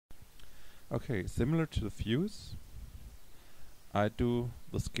Okay, similar to the fuse, I do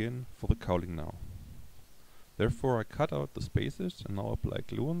the skin for the cowling now. Therefore I cut out the spaces and now apply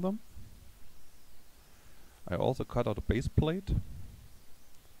glue on them. I also cut out a base plate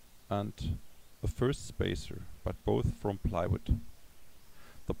and a first spacer, but both from plywood.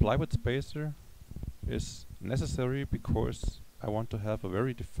 The plywood spacer is necessary because I want to have a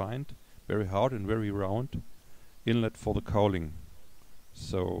very defined, very hard and very round inlet for the cowling.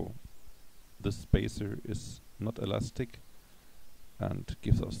 So this spacer is not elastic and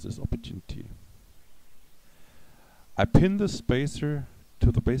gives us this opportunity. I pin the spacer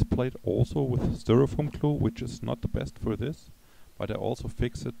to the base plate also with styrofoam glue, which is not the best for this, but I also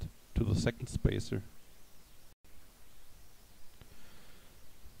fix it to the second spacer.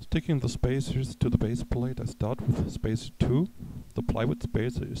 Sticking the spacers to the base plate, I start with spacer 2. The plywood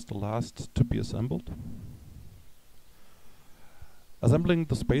spacer is the last to be assembled. Assembling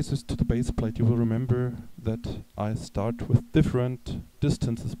the spacers to the base plate, you will remember that I start with different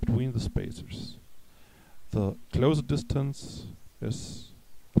distances between the spacers. The closer distance is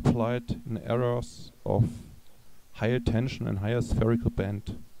applied in areas of higher tension and higher spherical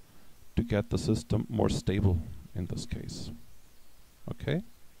bend to get the system more stable in this case. Okay?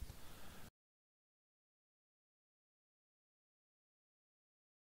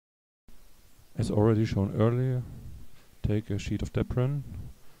 As already shown earlier, take a sheet of Depron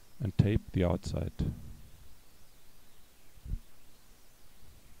and tape the outside.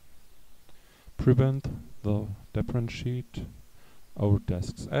 Prevent the Depron sheet over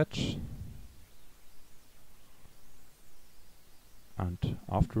desk's edge, and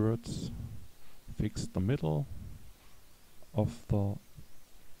afterwards fix the middle of the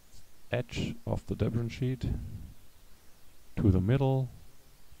edge of the Depron sheet to the middle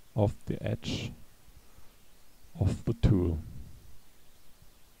of the edge of the tool.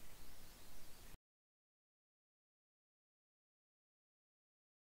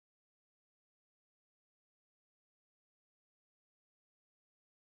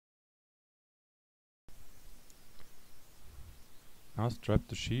 Now strap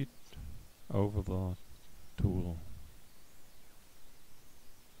the sheet over the tool.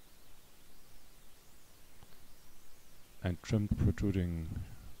 And trim the protruding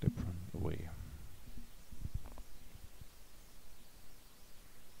Depron away.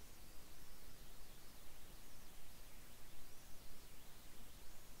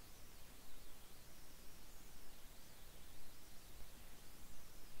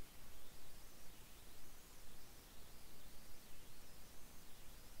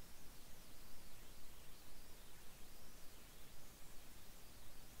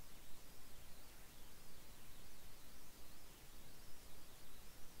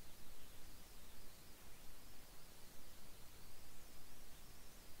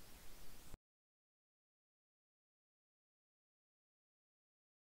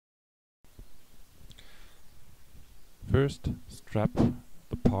 First, strap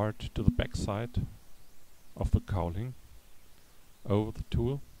the part to the back side of the cowling over the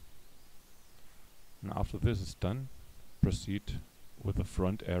tool, and after this is done, proceed with the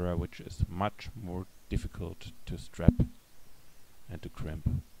front area, which is much more difficult to strap and to crimp.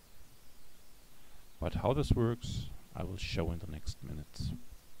 But how this works, I will show in the next minutes.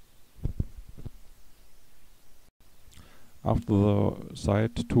 After the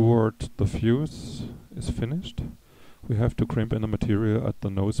side toward the fuse is finished, we have to crimp in the material at the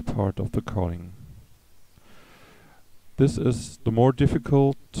nose part of the cowling. This is the more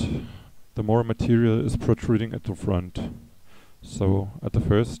difficult, the more material is protruding at the front. So at the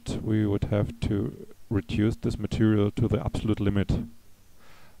first we would have to reduce this material to the absolute limit,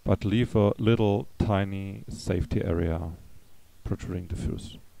 but leave a little tiny safety area protruding the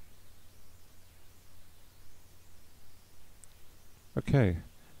fuse. Okay,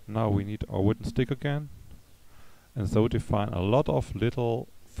 now we need our wooden stick again, and so define a lot of little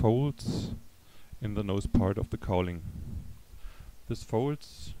folds in the nose part of the cowling. These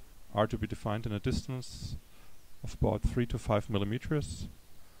folds are to be defined in a distance of about 3 to 5 millimeters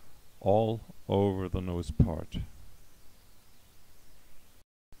all over the nose part.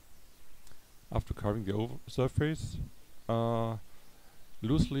 After carving the surface,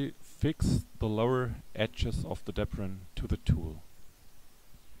 loosely fix the lower edges of the Depron to the tool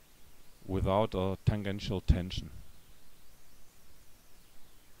without a tangential tension.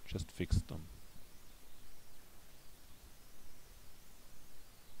 Just fix them.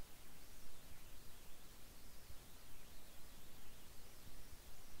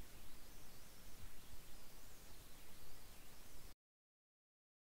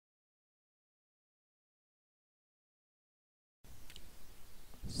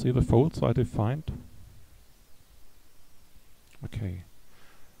 See the folds I defined? Okay.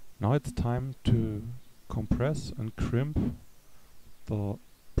 Now it's time to compress and crimp the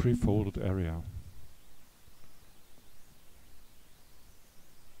pre-folded area.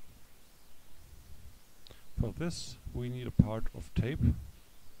 For this we need a part of tape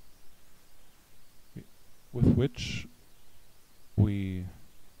with which we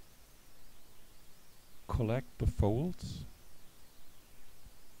collect the folds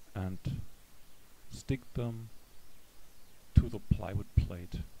and stick them to the plywood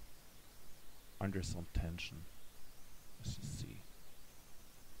plate under some tension, as you see.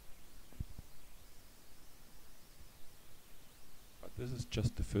 But this is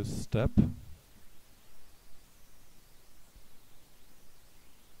just the first step.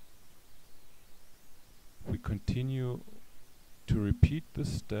 We continue to repeat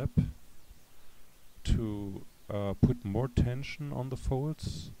this step to put more tension on the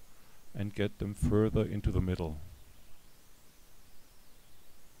folds and get them further into the middle.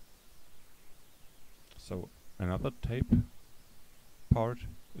 So another tape part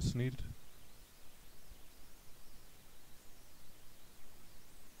is needed.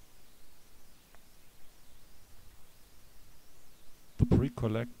 The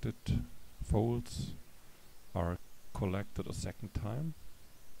pre-collected folds are collected a second time.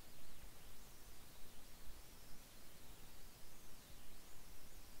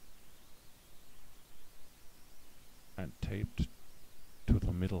 And taped to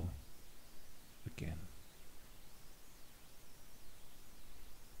the middle again.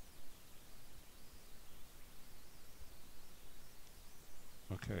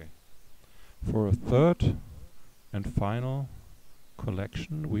 Okay. For a third and final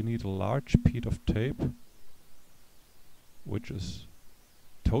collection we need a large piece of tape which is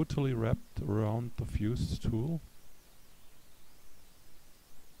totally wrapped around the fuse tool.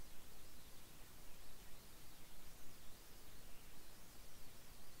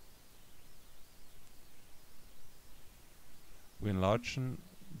 We enlarge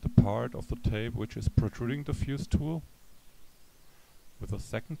the part of the tape which is protruding the fuse tool with a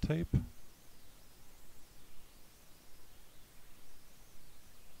second tape.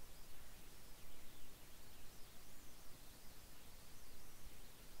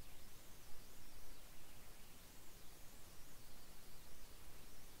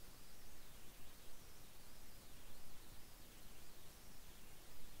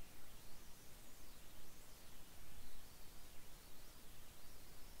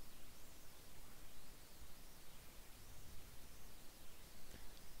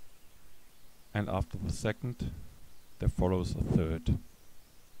 And after the second, there follows a third,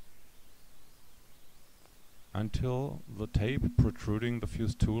 until the tape protruding the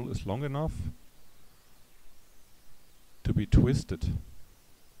fuse tool is long enough to be twisted.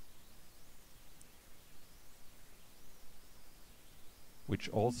 Which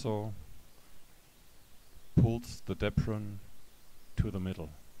also pulls the Depron to the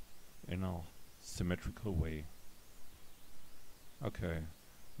middle in a symmetrical way. Okay.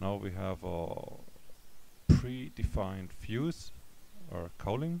 Now we have a predefined fuse or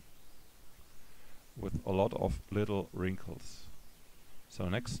cowling with a lot of little wrinkles. So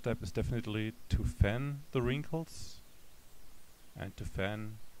next step is definitely to fan the wrinkles and to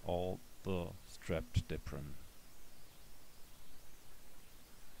fan all the strapped Depron.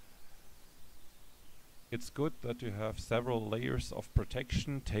 It's good that you have several layers of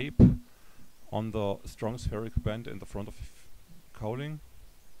protection tape on the strong spherical band in the front of cowling.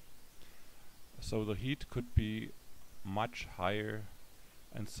 So the heat could be much higher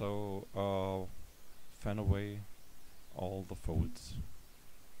and so fan away all the folds.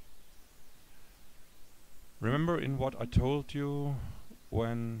 Remember in what I told you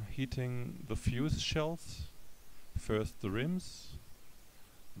when heating the fuse shells? First the rims,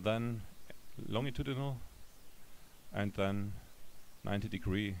 then longitudinal and then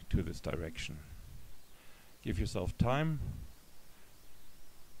 90° to this direction. Give yourself time.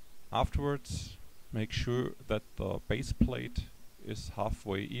 Afterwards, make sure that the base plate is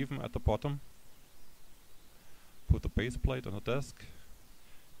halfway even at the bottom. Put the base plate on the desk.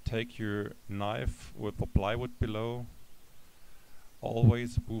 Take your knife with the plywood below.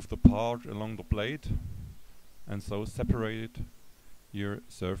 Always move the part along the blade and so separate your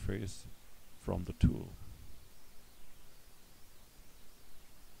surface from the tool.